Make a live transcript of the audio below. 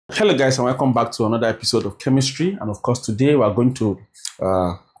Hello guys, and welcome back to another episode of chemistry. And of course today we are going to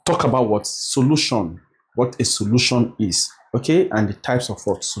talk about what a solution is, okay, and the types of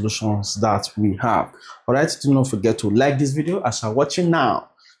what solutions that we have. All right, do not forget to like this video as you're watching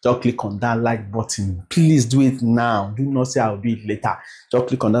now. Just click on that like button. Please do it now. Do not say I'll do it later. Just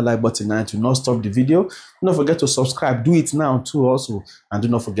click on that like button now to not stop the video. Do not forget to subscribe. Do it now too also, and do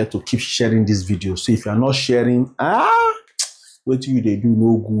not forget to keep sharing this video. So if you are not sharing, what do they do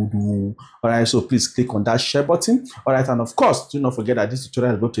no good. All right, so please click on that share button. All right, and of course do not forget that this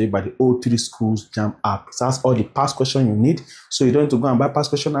tutorial is brought to you by the O3 Schools JAMB app. It has all the past questions you need, so you don't need to go and buy past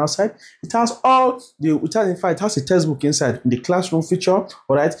question outside. It has it has a textbook inside in the classroom feature. All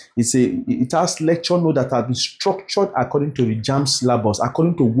right, it has lecture notes that have been structured according to the JAMB syllabus,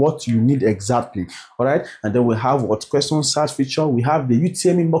 according to what you need exactly. All right, and then we have what question search feature. We have the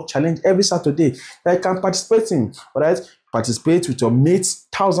UTME mock challenge every Saturday that you can participate in. All right, participate with your mates,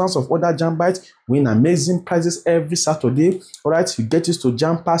 thousands of other JAMBites, win amazing prizes every Saturday. All right, you get used to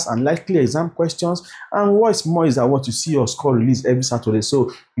JAMB pass and likely exam questions. And what's more is that what you see your score released every Saturday.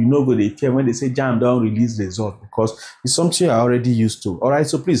 So you know go they care when they say JAMB don't release the result, because it's something you're already used to. All right,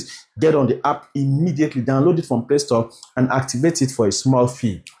 so please get on the app immediately, download it from Play Store and activate it for a small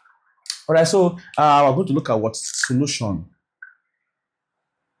fee. All right, so we're going to look at what solution.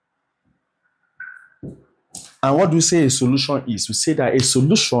 And what do we say a solution is? We say that a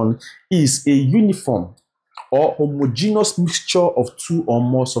solution is a uniform or homogeneous mixture of two or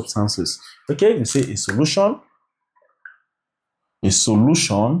more substances. Okay, we say a solution is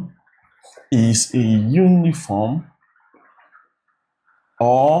a uniform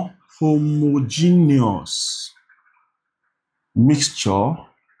or homogeneous mixture,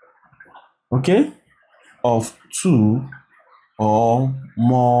 okay, of two or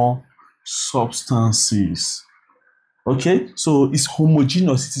more substances. Okay, so it's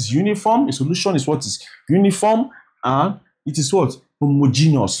homogeneous, it is uniform. A solution is what is uniform, and it is what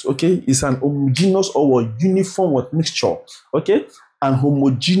homogeneous. Okay, it's an homogeneous or uniform what mixture. Okay, and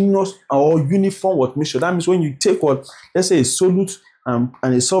homogeneous or uniform what mixture. That means when you take what, let's say a solute and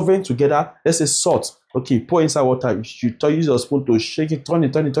a solvent together, let's say salt. Okay, pour inside water, you use your spoon to shake it, turn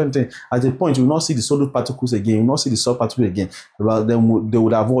it. At the point, you will not see the solute particles again, you will not see the salt particles again. Well, then they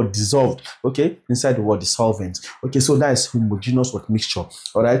would have what dissolved, okay, inside the what the solvent. Okay, so that is homogeneous what mixture.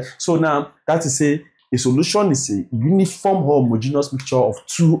 All right, so now that is a solution is a uniform or homogeneous mixture of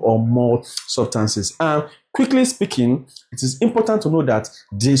two or more substances. And quickly speaking, it is important to know that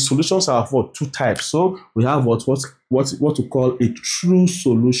the solutions are of two types. So we have what we call a true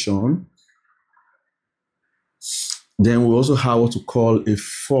solution. Then we also have what we call a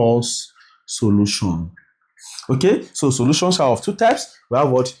false solution. Okay, so solutions are of two types. We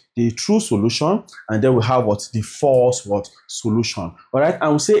have what the true solution, and then we have what the false solution. All right,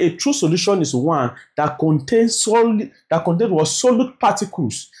 and we say a true solution is one that contains solute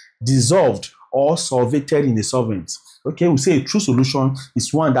particles dissolved or solvated in a solvent. Okay, we say a true solution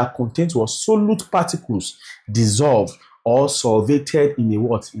is one that contains what solute particles dissolved or solvated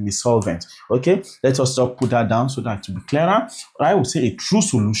in a solvent. Okay, let us just put that down so that to be clearer. I would say a true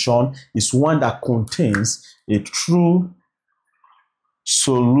solution is one that contains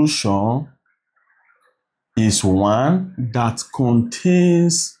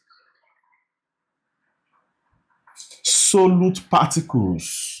solute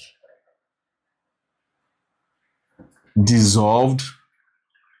particles dissolved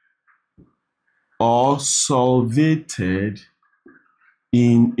or solvated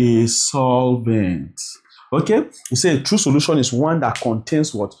in a solvent. Okay, we say a true solution is one that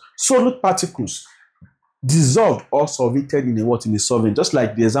contains what solute particles dissolved or solvated in a solvent. Just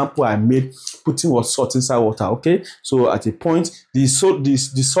like the example I made, putting what salt inside water. Okay, so at a point the salt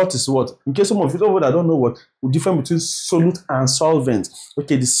is what, in case some of you that don't know what the difference between solute and solvent.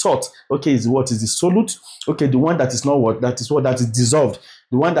 Okay, the salt, okay, is the solute. Okay, the one that is not what, that is dissolved.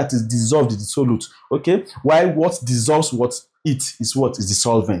 The one that is dissolved is the solute. Okay, while what dissolves is the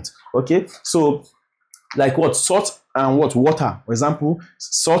solvent. Okay, so like what salt and what water, for example,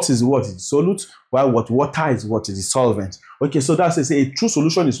 salt is what is solute, while what water is the solvent. Okay, so that's a true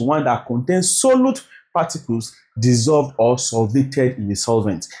solution is one that contains solute particles dissolved or solvated in a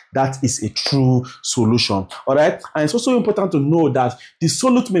solvent. That is a true solution. All right, and it's also important to know that the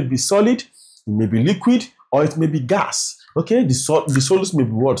solute may be solid, it may be liquid, or it may be gas. Okay, the solute may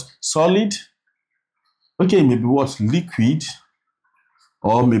be what solid. Okay, it may be what liquid,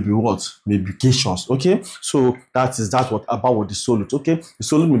 or maybe what, maybe gaseous. Okay, so that's what about what the solute. Okay, the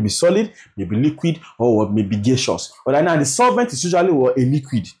solute may be solid, maybe liquid, or what may be gaseous. But right now the solvent is usually a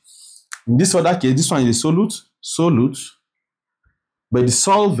liquid. In this other case, this one is a solute, but the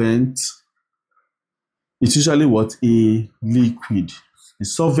solvent is usually what? A liquid. The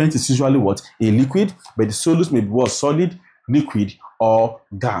solvent is usually what? A liquid, but the solute may be what? Solid, liquid, or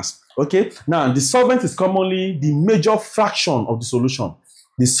gas. Okay, now the solvent is commonly the major fraction of the solution.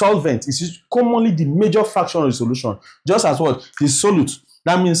 The solvent is commonly the major fraction of the solution, just as what? The solute.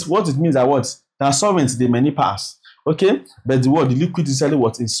 That means what it means that what? That solvents, they many parts. Okay, but the liquid is usually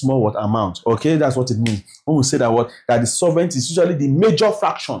what? In small what amount. Okay, that's what it means when we say that what? That the solvent is usually the major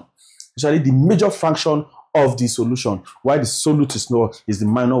fraction, usually the major fraction of the solution, while the solute is the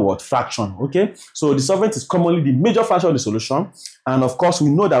minor what? Fraction. Okay, so the solvent is commonly the major fraction of the solution, and of course we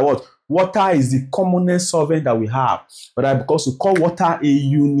know that what? Water is the commonest solvent that we have, but because we call water a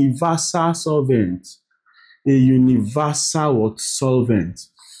universal solvent, a universal what? Solvent.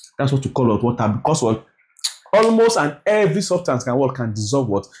 That's what we call water, because what? Almost and every substance can dissolve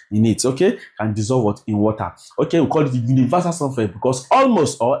what? In it. Okay, can dissolve what? In water. Okay, we call it the universal solvent because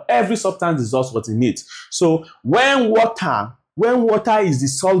almost or every substance dissolves what? In it. So when water is the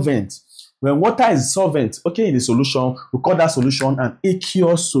solvent, when water is solvent, okay, in the solution, we call that solution an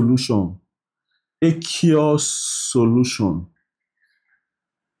aqueous solution. Aqueous solution.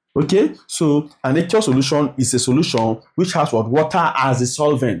 Okay, so an aqueous solution is a solution which has what? Water as a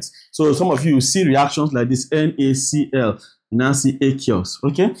solvent. So some of you will see reactions like this: NaCl, you now see aqueous.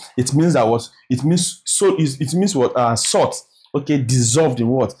 Okay, it means that what? It means what? Salt. Okay, dissolved in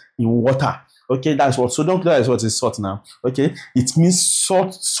what? In water. Okay, that's what sodium chloride is. What is salt now? Okay, it means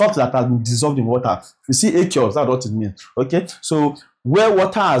salt that has been dissolved in water. You see aqueous, that's what it means. Okay, so where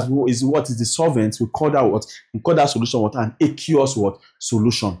water is what is the solvent, we call that what? We call that solution what? An aqueous what?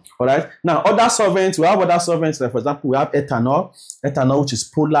 Solution. All right. Now other solvents, we have other solvents like, for example, we have ethanol, which is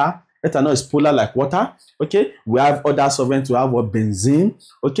polar. Ethanol is polar like water. Okay, we have other solvents. We have what? Benzene.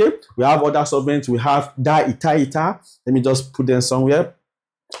 Okay, we have other solvents. We have diethyl ether. Let me just put them somewhere.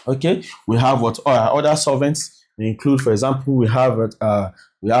 Okay, we have what? Other solvents. We include, for example, we have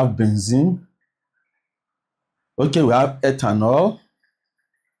benzene. Okay, we have ethanol.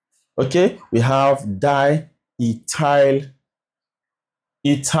 Okay, we have diethyl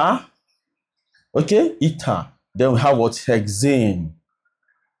ether. Okay, ether. Then we have what? Hexane.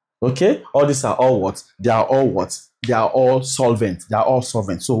 Okay, all these are all what? They are all what? They are all solvents. They are all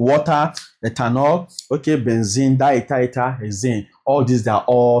solvents. So water, ethanol, okay, benzene, diethyl ether, hexane. All these, they are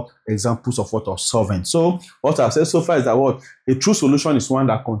all examples of what? Of solvents. So what I've said so far is that what? A true solution is one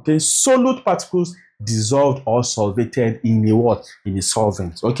that contains solute particles dissolved or solvated in a what? In a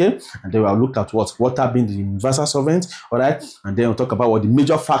solvent. Okay, and then we'll look at what? Water being the universal solvent. All right, and then we'll talk about what? The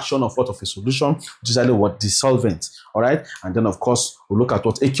major fraction of what? Of a solution, which is usually what? The solvent. All right, and then of course we'll look at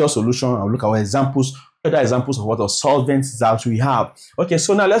what? Aqueous solution. I'll look at what examples, other examples of what? Of solvents that we have. Okay,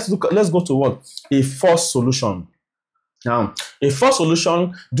 so now let's go to what? A forced solution. Now, a forced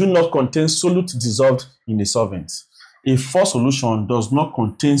solution do not contain solute dissolved in a solvent. A forced solution does not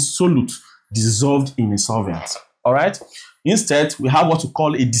contain solute dissolved in a solvent. All right. Instead, we have what we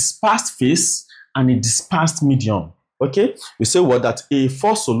call a dispersed phase and a dispersed medium. Okay. We say what? That a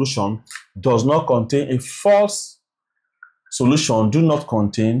forced solution does not contain a forced solution. Do not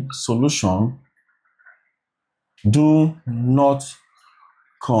contain solution. Do not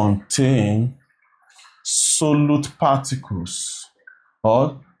contain solute particles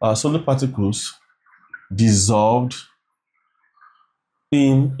or solute particles dissolved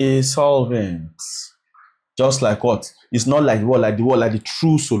in a solvent. Just like what? It's not like what? Like the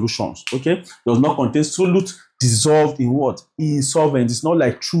true solutions. Okay, does not contain solute dissolved in what? In solvent. It's not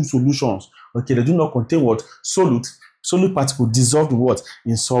like true solutions. Okay, they do not contain what? Solute particle dissolved in what?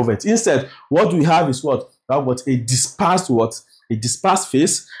 In solvent. Instead, what we have is what? We have what? A dispersed what? A dispersed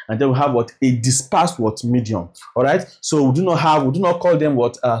phase, and then we have what? A dispersed what? Medium. All right. So we do not call them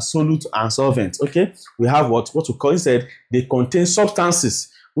what? Solute and solvent. Okay. We have what we call, instead, they contain substances,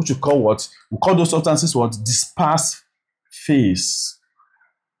 which we call what? We call those substances what? Dispersed phase.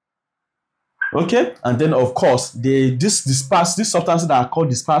 Okay. And then of course, these substances that are called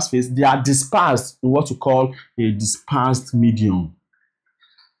dispersed phase, they are dispersed in what we call a dispersed medium.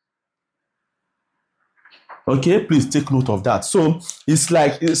 Okay, please take note of that. So it's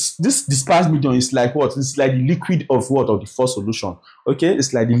like this dispersed medium is like what? It's like the liquid of what? Of the first solution. Okay,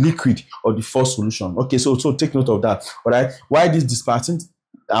 it's like the liquid of the first solution. Okay, so take note of that. All right. Why this dispersing?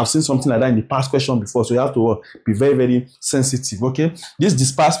 I've seen something like that in the past question before, so you have to be very, very sensitive. Okay, this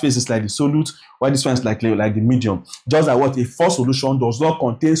dispersed phase is like the solute, while this one is like the medium. Just like what? A first solution does not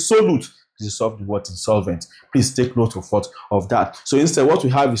contain solute dissolved in what? In solvent. Please take note of what? Of that. So instead, what we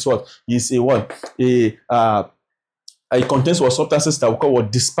have is what? Is a what? It contains what? Substances that we call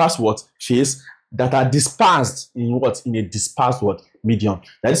what? Dispersed what? Phase, that are dispersed in what? In a dispersed what? Medium.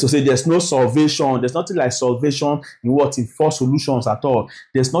 That is to say, there's no solvation. There's nothing like solvation in what? In four solutions at all.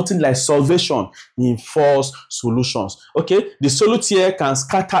 There's nothing like solvation in four solutions. Okay, the solute here can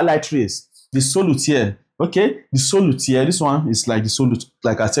scatter light rays. The solute here, okay, the solute here, this one is like the solute,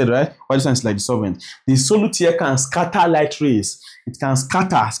 like I said, right? But this one is like the solvent. The solute here can scatter light rays. It can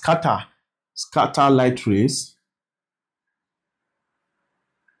scatter light rays.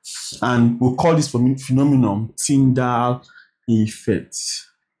 And we'll call this phenomenon Tyndall effect.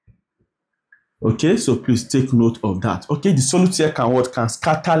 Okay, so please take note of that. Okay, the solute here can what? Can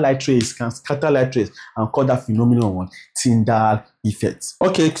scatter light rays, and call that phenomenon what? Tyndall effect.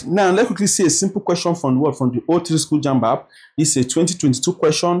 Okay, now let's quickly see a simple question from what? From the O3 School JAMB app. It's a 2022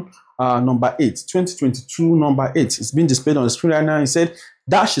 question, number 8. 2022 number 8. It's been displayed on the screen right now. It said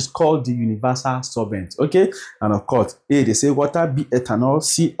dash is called the universal solvent. Okay, and of course, A, they say water, B, ethanol,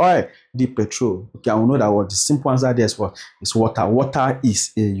 C, oil, D, petrol. Okay, I will know that what the simple answer there is what? Is water. Water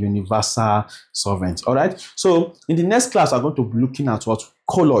is a universal solvent. All right. So in the next class, I'm going to be looking at what?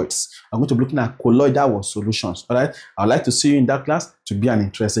 Colloids. I'm going to be looking at colloidal solutions. All right. I'd like to see you in that class. To be an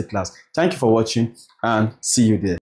interesting class. Thank you for watching and see you there.